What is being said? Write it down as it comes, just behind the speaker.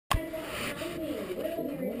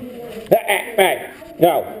Hey,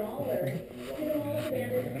 no.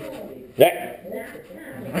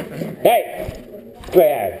 Hey,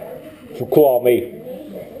 bad. You call me.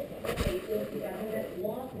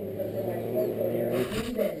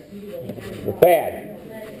 You're bad.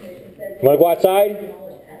 You want to go outside?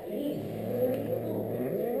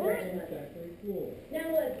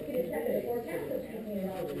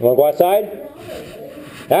 You want to go outside?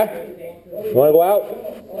 Huh? You want to go out?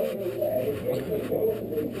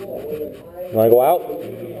 You want to go out?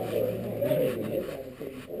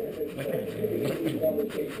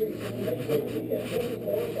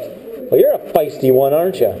 Well, you're a feisty one,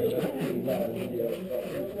 aren't you?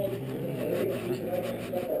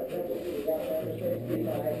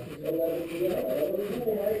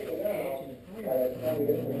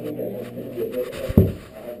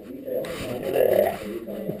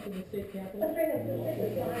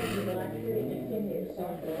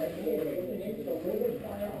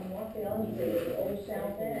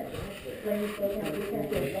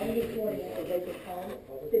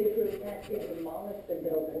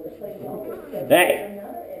 Hey!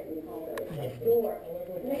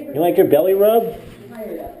 You like your belly rub?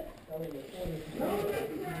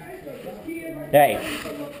 Hey!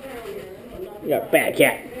 You're a bad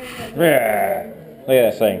cat. Look at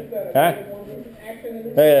this thing. Huh?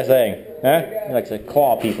 Look at this thing. Huh? He likes to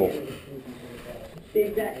claw people.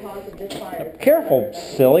 Careful,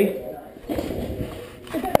 silly.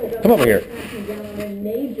 Come over here.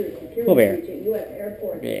 Come over here.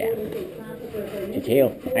 Yeah. Your tail.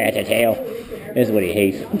 I got your tail. This is what he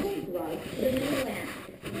hates.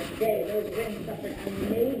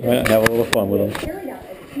 Well, have a little fun with him.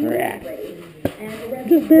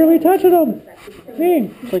 Just barely touching him.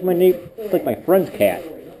 Hey, it's like it's like my friend's cat.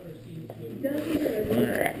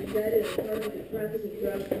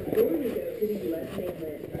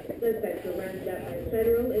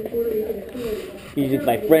 He's just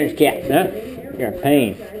my friend's cat, huh? You're a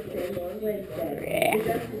pain. Yeah.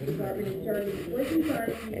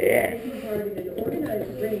 Yeah.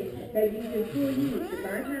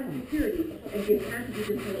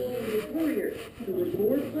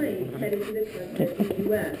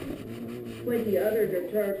 The others are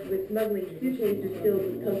charged with smuggling suitcases filled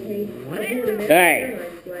with cocaine aboard American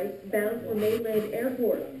Airlines flights bound for mainland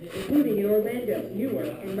airports, including in Orlando, Newark,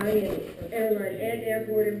 and Miami. Airline and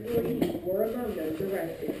airport employees were among those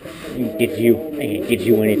arrested. I can get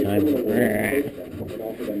you anytime.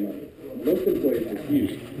 Most employees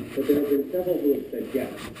refused, but there have been several who have said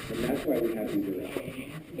yes, and that's why we have these arrests.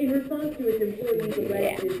 In response to its employees'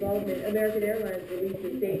 alleged involvement, American Airlines released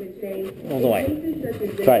a statement saying, Although I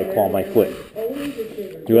try to claw my foot.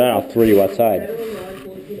 Do that, I'll throw you outside.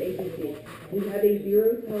 We have a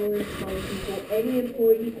zero-tolerance policy for any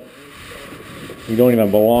employee. You don't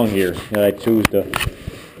even belong here. I chose to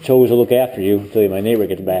look after you until my neighbor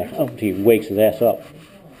gets back. Until he wakes his ass up.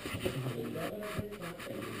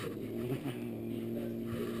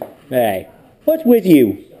 Hey, what's with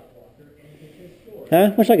you?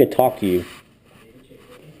 Huh? Wish I could talk to you.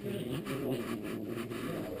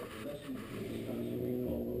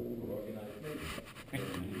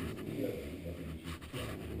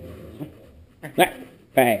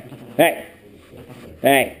 Hey, hey,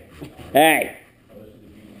 hey, hey.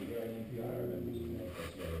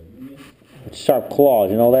 Sharp claws,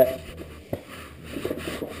 you know that?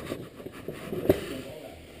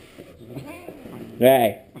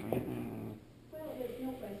 Hey.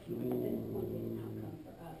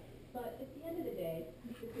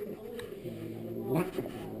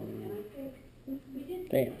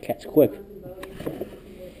 Damn, cat's quick.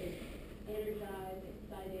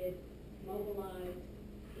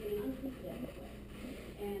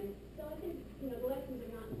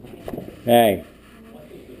 Hey.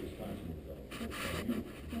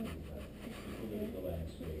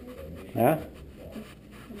 Huh?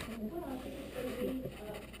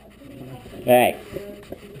 Hey.